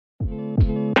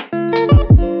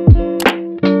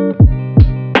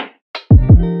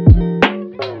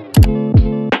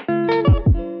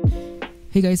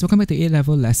guys, welcome back to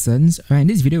A-Level Lessons. Alright, in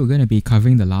this video we're going to be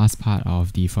covering the last part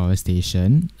of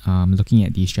deforestation, looking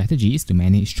at the strategies to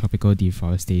manage tropical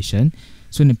deforestation.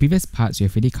 So in the previous parts we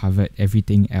have already covered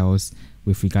everything else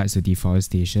with regards to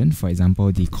deforestation, for example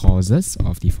the causes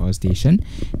of deforestation,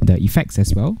 the effects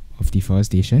as well of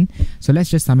deforestation. So let's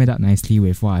just sum it up nicely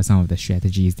with what are some of the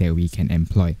strategies that we can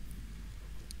employ.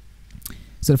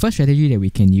 So the first strategy that we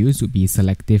can use would be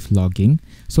selective logging.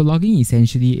 So logging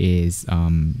essentially is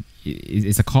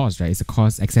it's a cause, right? It's a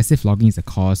cause. Excessive logging is a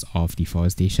cause of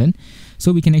deforestation.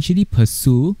 So we can actually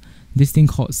pursue this thing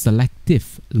called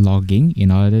selective logging in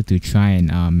order to try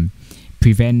and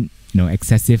prevent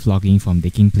excessive logging from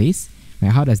taking place.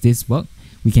 Right? How does this work?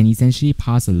 We can essentially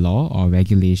pass a law or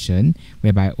regulation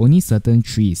whereby only certain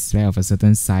trees, right, of a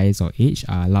certain size or age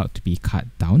are allowed to be cut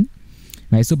down.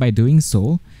 Right? So by doing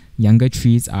so, younger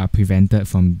trees are prevented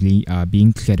from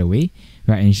being cleared away,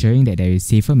 right, ensuring that there is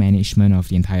safer management of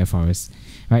the entire forest.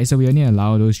 Right? So we only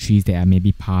allow those trees that are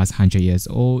maybe past 100 years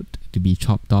old to be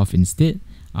chopped off instead.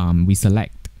 We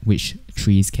select which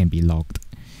trees can be logged.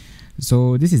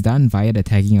 So this is done via the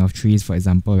tagging of trees, for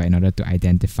example, right, in order to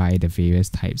identify the various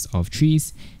types of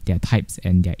trees, their types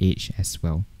and their age as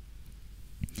well.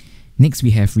 Next,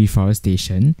 we have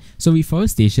reforestation. So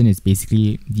reforestation is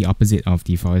basically the opposite of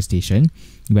deforestation.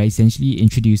 We're essentially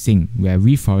we're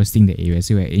reforesting the area.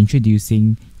 So we're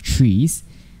introducing trees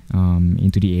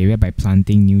into the area by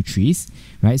planting new trees,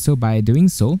 right? So by doing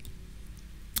so,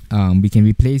 we can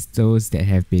replace those that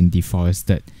have been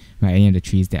deforested, right? Any of the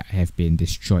trees that have been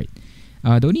destroyed.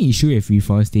 The only issue with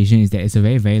reforestation is that it's a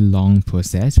very, very long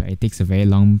process, right? It takes a very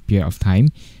long period of time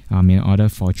in order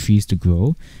for trees to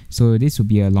grow. So this would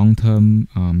be a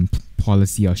long-term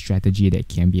policy or strategy that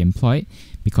can be employed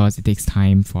because it takes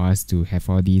time for us to have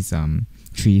all these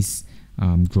trees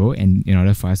grow and in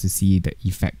order for us to see the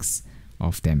effects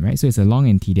of them, right? So it's a long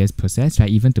and tedious process, right?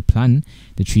 Even to plant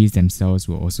the trees themselves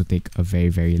will also take a very,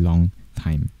 very long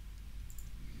time.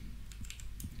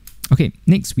 Okay,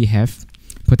 next we have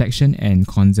protection and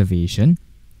conservation.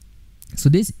 So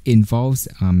this involves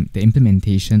the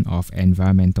implementation of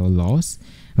environmental laws,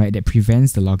 right, that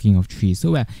prevents the logging of trees.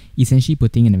 So we're essentially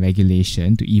putting in a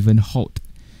regulation to even halt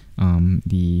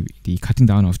the cutting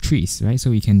down of trees, right?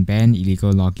 So we can ban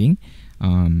illegal logging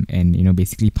and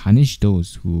basically punish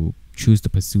those who choose to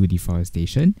pursue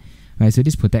deforestation, right? So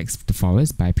this protects the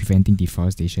forest by preventing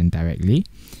deforestation directly.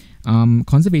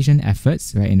 Conservation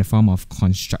efforts, right, in the form of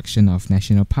construction of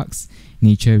national parks,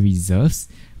 nature reserves,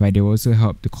 right, they will also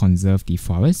help to conserve the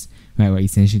forest, right? We're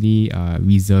essentially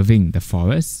reserving the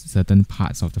forest, certain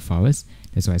parts of the forest.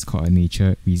 That's why it's called a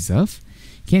nature reserve.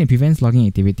 Okay, it prevents logging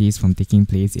activities from taking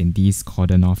place in these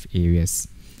cordoned off areas,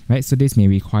 right? So this may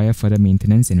require further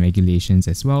maintenance and regulations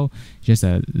as well, just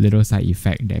a little side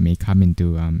effect that may come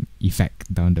into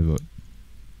effect down the road.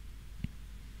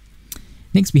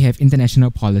 Next, we have international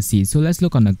policies. So let's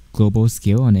look on a global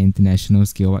scale, on an international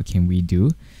scale, what can we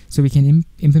do? So we can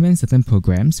implement certain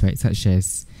programs, right, such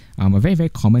as a very, very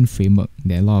common framework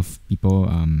that a lot of people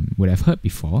would have heard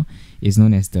before is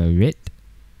known as the RED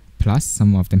Plus.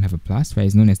 Some of them have a plus, right?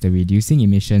 It's known as the Reducing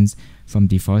Emissions from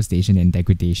Deforestation and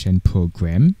Degradation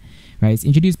Program, right? It's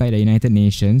introduced by the United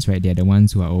Nations, right? They're the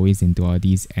ones who are always into all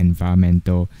these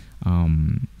environmental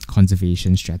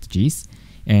conservation strategies.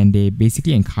 And they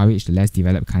basically encourage the less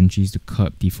developed countries to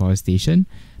curb deforestation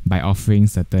by offering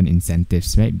certain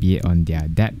incentives, right? Be it on their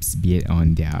debts, be it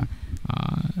on their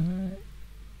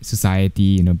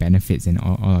society, benefits and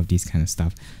all of these kind of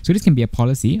stuff. So this can be a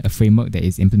policy, a framework that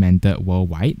is implemented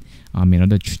worldwide in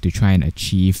order to try and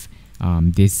achieve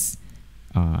this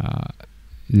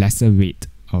lesser rate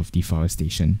of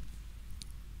deforestation.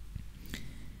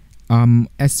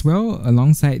 As well,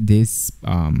 alongside this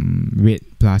RED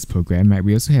Plus program, right,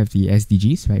 we also have the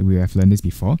Sdgs, right? We have learned this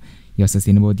before, your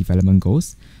Sustainable Development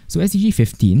Goals. So SDG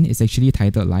 15 is actually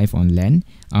titled Life on Land.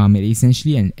 It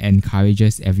essentially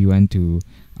encourages everyone to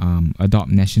adopt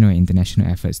national and international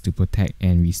efforts to protect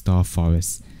and restore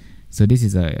forests. So this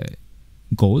is a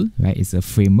goal, right? It's a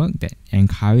framework that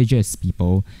encourages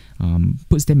people,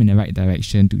 puts them in the right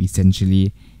direction to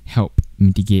essentially help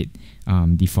mitigate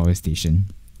deforestation.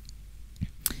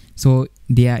 So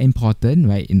they are important,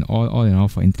 right, all in all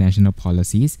for international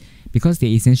policies because they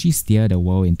essentially steer the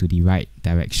world into the right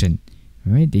direction,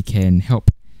 right? They can help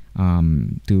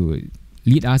to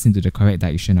lead us into the correct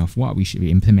direction of what we should be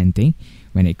implementing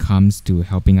when it comes to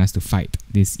helping us to fight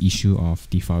this issue of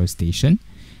deforestation.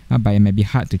 But it might be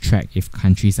hard to track if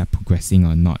countries are progressing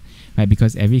or not, right?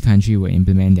 Because every country will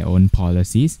implement their own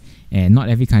policies and not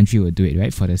every country will do it,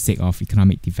 right? For the sake of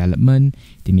economic development,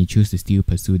 they may choose to still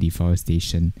pursue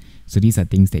deforestation. So these are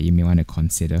things that you may want to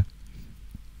consider.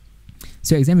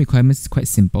 So exam requirements is quite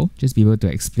simple. Just be able to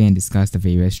explain and discuss the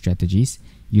various strategies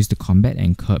used to combat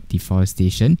and curb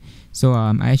deforestation. So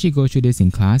I actually go through this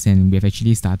in class, and we've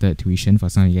actually started tuition for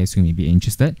some of you guys who may be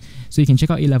interested. So you can check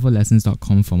out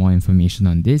alevellessons.com for more information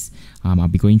on this. I'll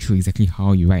be going through exactly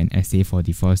how you write an essay for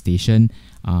deforestation,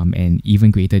 and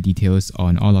even greater details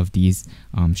on all of these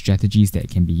strategies that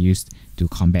can be used to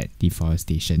combat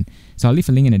deforestation. So I'll leave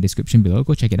a link in the description below.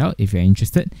 Go check it out if you're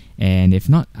interested. And if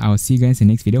not, I'll see you guys in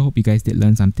the next video. Hope you guys did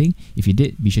learn something. If you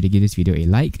did, be sure to give this video a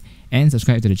like and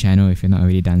subscribe to the channel if you're not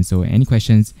already done so. Any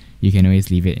questions, you can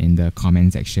always leave it in the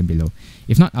comment section below.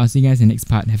 If not, I'll see you guys in the next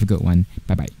part. Have a good one.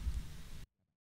 Bye bye.